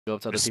Go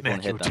up to other people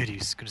and hit them.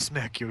 Gonna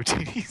smack your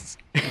titties.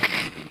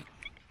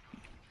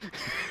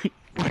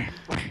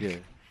 Yeah.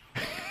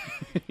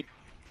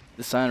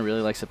 The Scion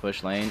really likes to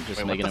push lane,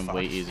 just making him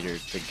way easier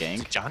to gank.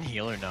 Is John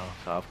heal or no?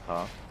 Cough,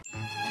 cough.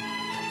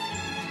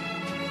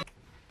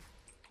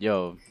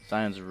 Yo,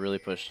 Sion's really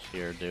pushed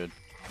here, dude.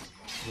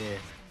 Yeah.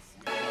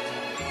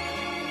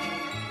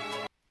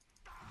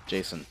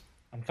 Jason.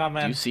 I'm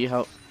coming. Do you see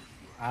how...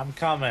 I'm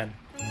coming.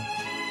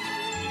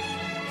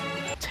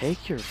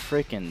 Take your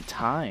freaking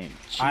time.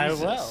 Jesus. I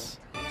will.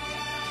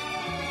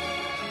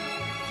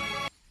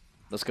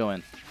 Let's go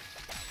in.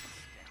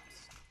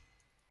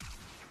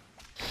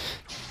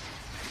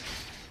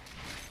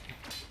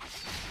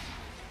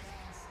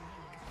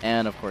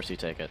 And of course you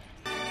take it.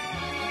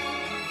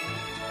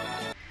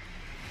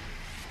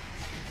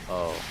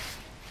 Oh.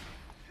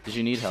 Did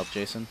you need help,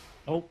 Jason?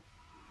 Oh.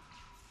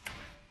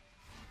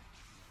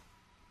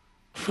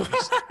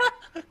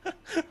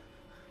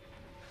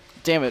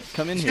 Damn it,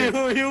 come in here.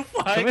 You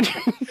fight. Come in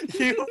here.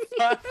 You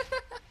fight.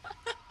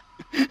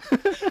 You know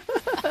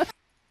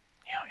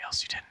what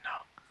else you didn't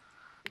know?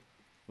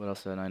 What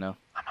else didn't I know?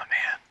 I'm a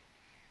man.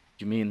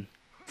 You mean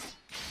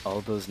all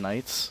those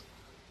nights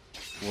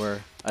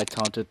where I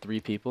taunted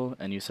 3 people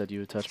and you said you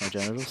would touch my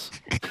genitals?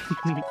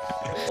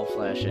 I'll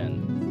flash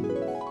in.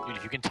 Dude,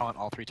 if you can taunt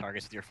all 3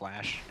 targets with your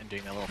flash and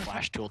doing that little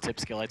flash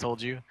tooltip skill I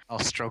told you, I'll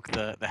stroke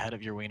the head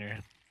of your wiener.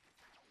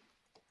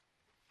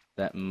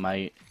 That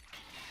might...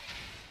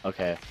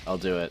 Okay, I'll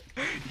do it.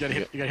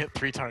 You gotta hit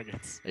 3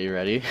 targets. Are you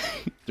ready?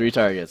 3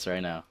 targets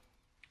right now.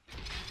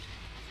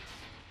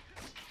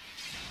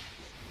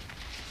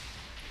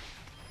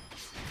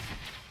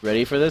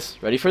 Ready for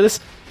this? Ready for this?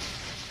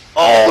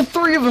 Oh,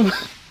 3 of them!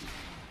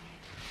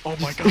 Oh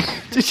my god.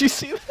 Did you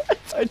see that?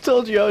 I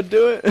told you I would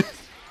do it.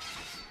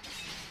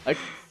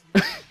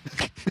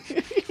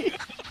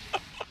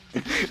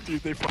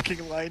 Dude, they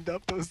fucking lined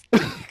up those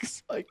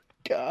things. My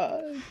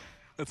god.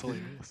 That's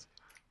hilarious.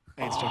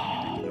 I ain't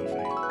stroking your dick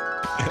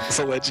without It's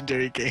a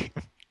legendary game.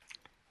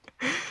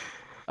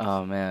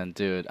 Oh man,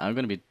 dude, I'm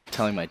gonna be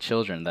telling my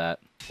children that.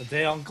 The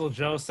day Uncle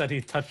Joe said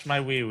he touched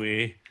my wee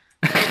wee.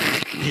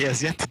 He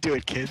has yet to do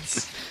it,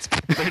 kids. It's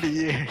been 30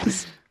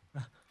 years.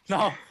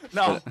 No.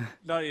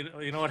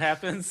 You know what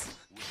happens?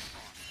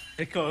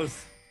 It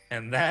goes,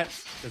 and that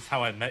is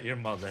how I met your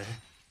mother.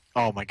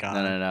 Oh my god.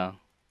 No.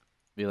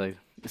 Be like,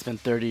 it's been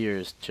 30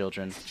 years,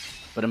 children,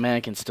 but a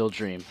man can still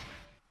dream.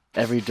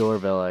 Every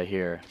doorbell I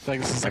hear. I feel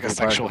like this is like a every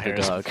bark sexual of the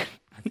harassment. dog.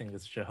 I think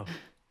it's Joe.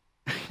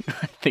 I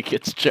think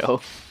it's Joe.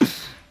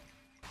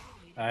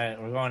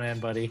 Alright, we're going in,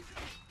 buddy.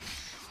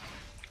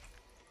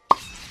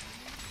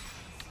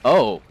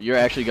 Oh, you're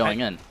actually going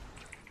in.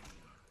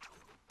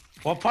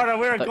 What part of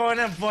we're going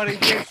in, buddy,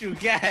 did you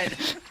get?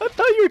 I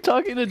thought you were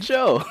talking to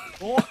Joe.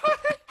 What?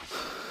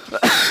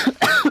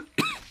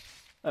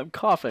 I'm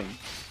coughing.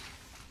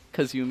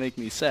 Because you make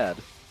me sad.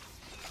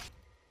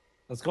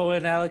 Let's go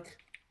in, Alec.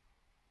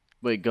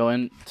 Wait, go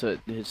into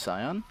his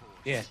Scion?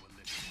 Yeah.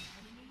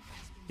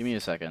 Give me a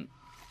second.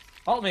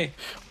 Ult me.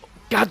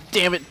 God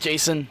damn it,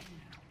 Jason.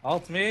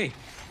 Ult me.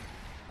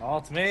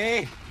 Ult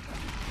me.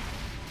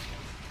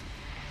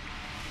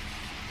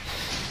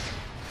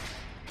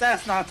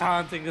 That's not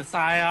taunting a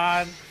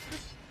Scion.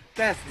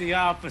 That's the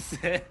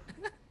opposite.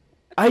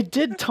 I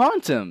did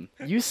taunt him.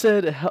 You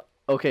said,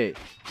 okay,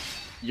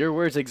 your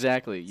words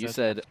exactly. You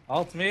said,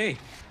 ult me.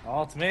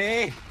 Ult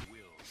me.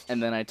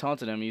 And then I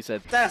taunted him. You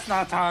said, that's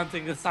not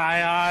taunting a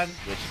Scion.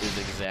 Which is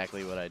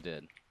exactly what I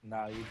did.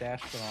 No, you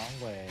dashed the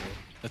wrong way.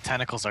 The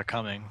tentacles are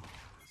coming.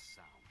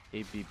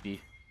 ABB.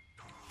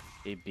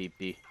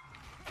 ABB.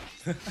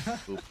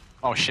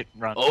 Oh shit,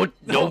 run. Oh,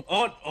 no.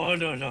 Oh,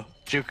 no.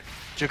 Juke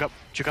up.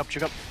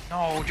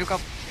 No, juke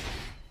up.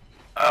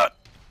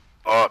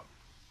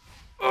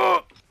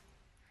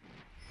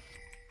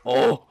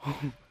 Oh.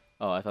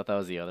 Oh, I thought that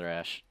was the other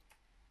Ashe.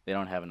 They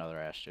don't have another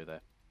Ashe, do they?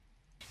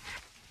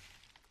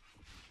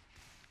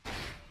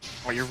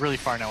 Oh, you're really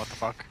far now, what the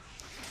fuck?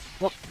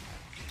 Well,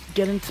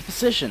 get into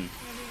position.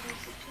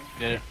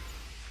 Yeah.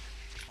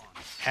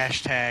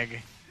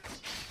 Hashtag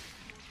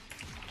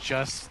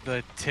just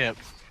the tip.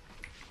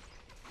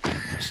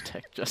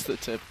 Hashtag just the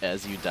tip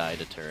as you die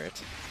to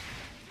turret.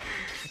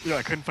 Yo,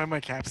 I couldn't find my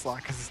caps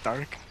lock because it's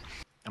dark.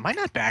 Am I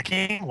not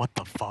backing? What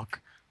the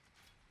fuck?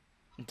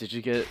 Did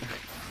you get...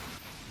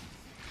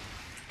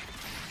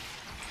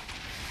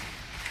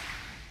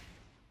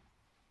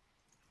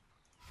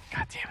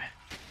 God damn it.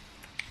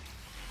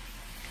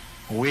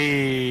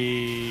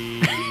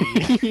 Wee.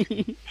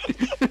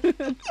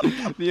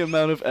 The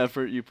amount of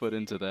effort you put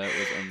into that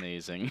was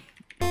amazing.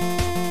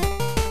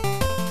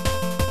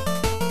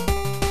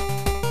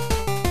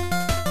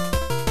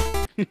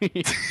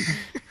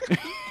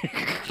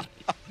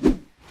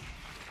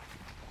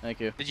 Thank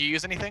you. Did you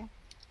use anything?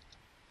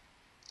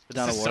 Put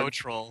down a this is ward. so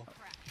troll.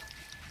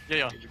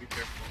 Yo. Need to be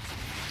careful.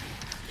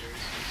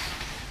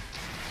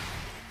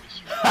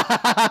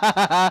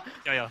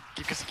 Yo.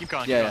 Keep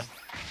going. Yeah.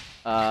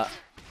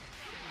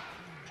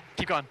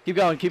 Keep going.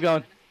 Keep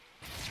going.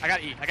 I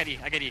got E.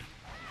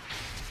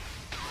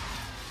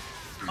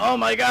 Oh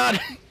my god!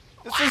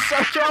 This is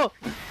so Joe.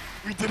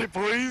 We did it,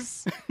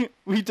 boys.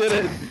 We did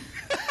it.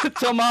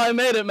 Tell Ma I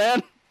made it,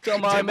 man. Tell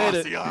Ma I made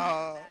it.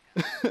 Demacia.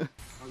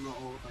 I'm not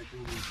all I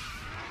can.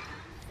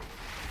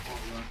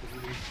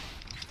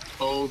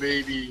 Oh,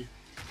 baby.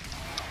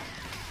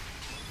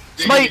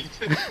 Smite!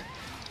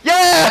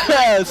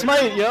 Yeah!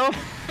 Smite, yo!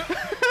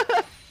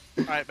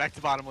 Alright, back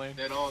to bottom lane.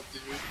 That all,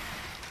 dude.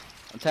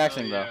 I'm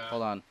taxing though. yeah.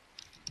 Hold on.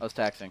 I was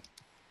taxing.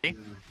 Yeah.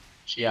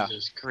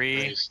 Jesus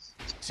 3, Christ.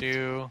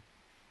 2,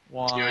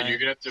 1. Yo, you're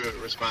gonna have to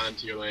respond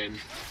to your lane.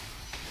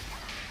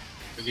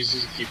 Cause he's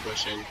just keep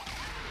pushing.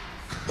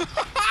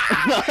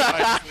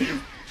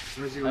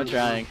 I'm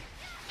trying.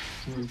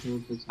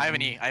 I have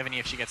an E. I have an E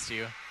if she gets to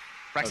you.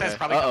 Rek'Sai's Okay.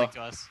 probably coming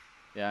to us.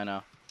 Yeah, I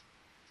know.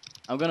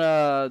 I'm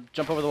gonna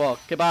jump over the wall.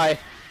 Okay, bye.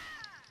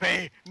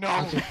 Bay,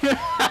 no!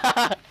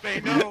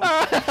 Bay, no!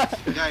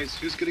 Guys,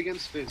 who's good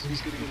against Fizz?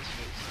 Who's good against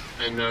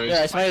Fizz? I know.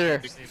 Yeah, I smited her.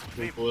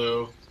 He's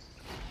blue.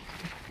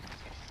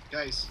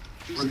 Guys,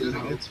 who's good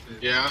against Fizz?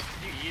 Yeah.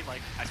 You eat,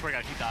 like, I swear to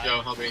God, he died.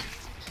 Yo, help me.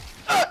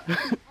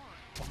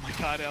 Oh my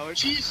God, Alex.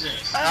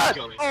 Jesus.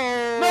 Kill me.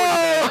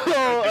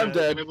 No! I'm Give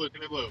dead. me blue.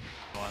 Give me blue.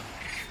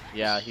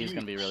 Yeah, he's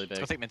gonna be really Let's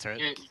go big. take mid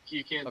turret.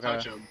 You can't Okay.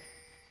 touch him.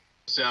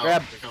 Sal,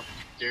 Grab.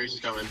 Darius is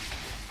coming.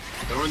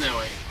 Don't run that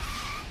way.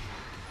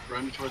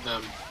 Run toward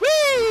them.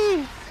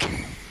 Woo!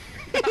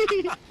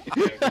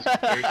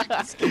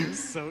 This game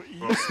is so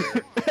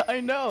easy. I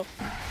know.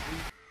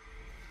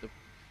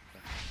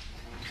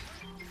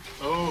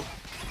 Oh,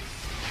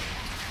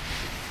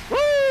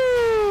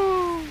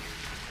 Woo!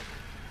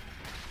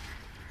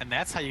 And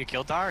that's how you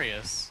kill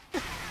Darius.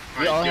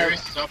 We all alright, have-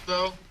 Darius is up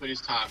though, but he's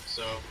top,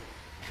 so.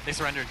 They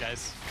surrendered,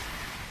 guys.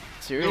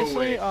 Seriously?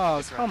 way. Oh,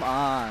 That's come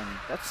on.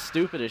 That's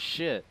stupid as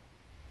shit.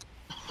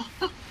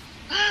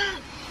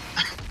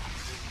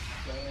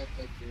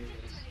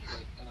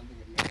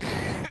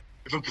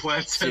 If a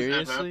Plat says FF,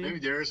 Seriously? maybe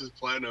Darius is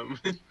platinum.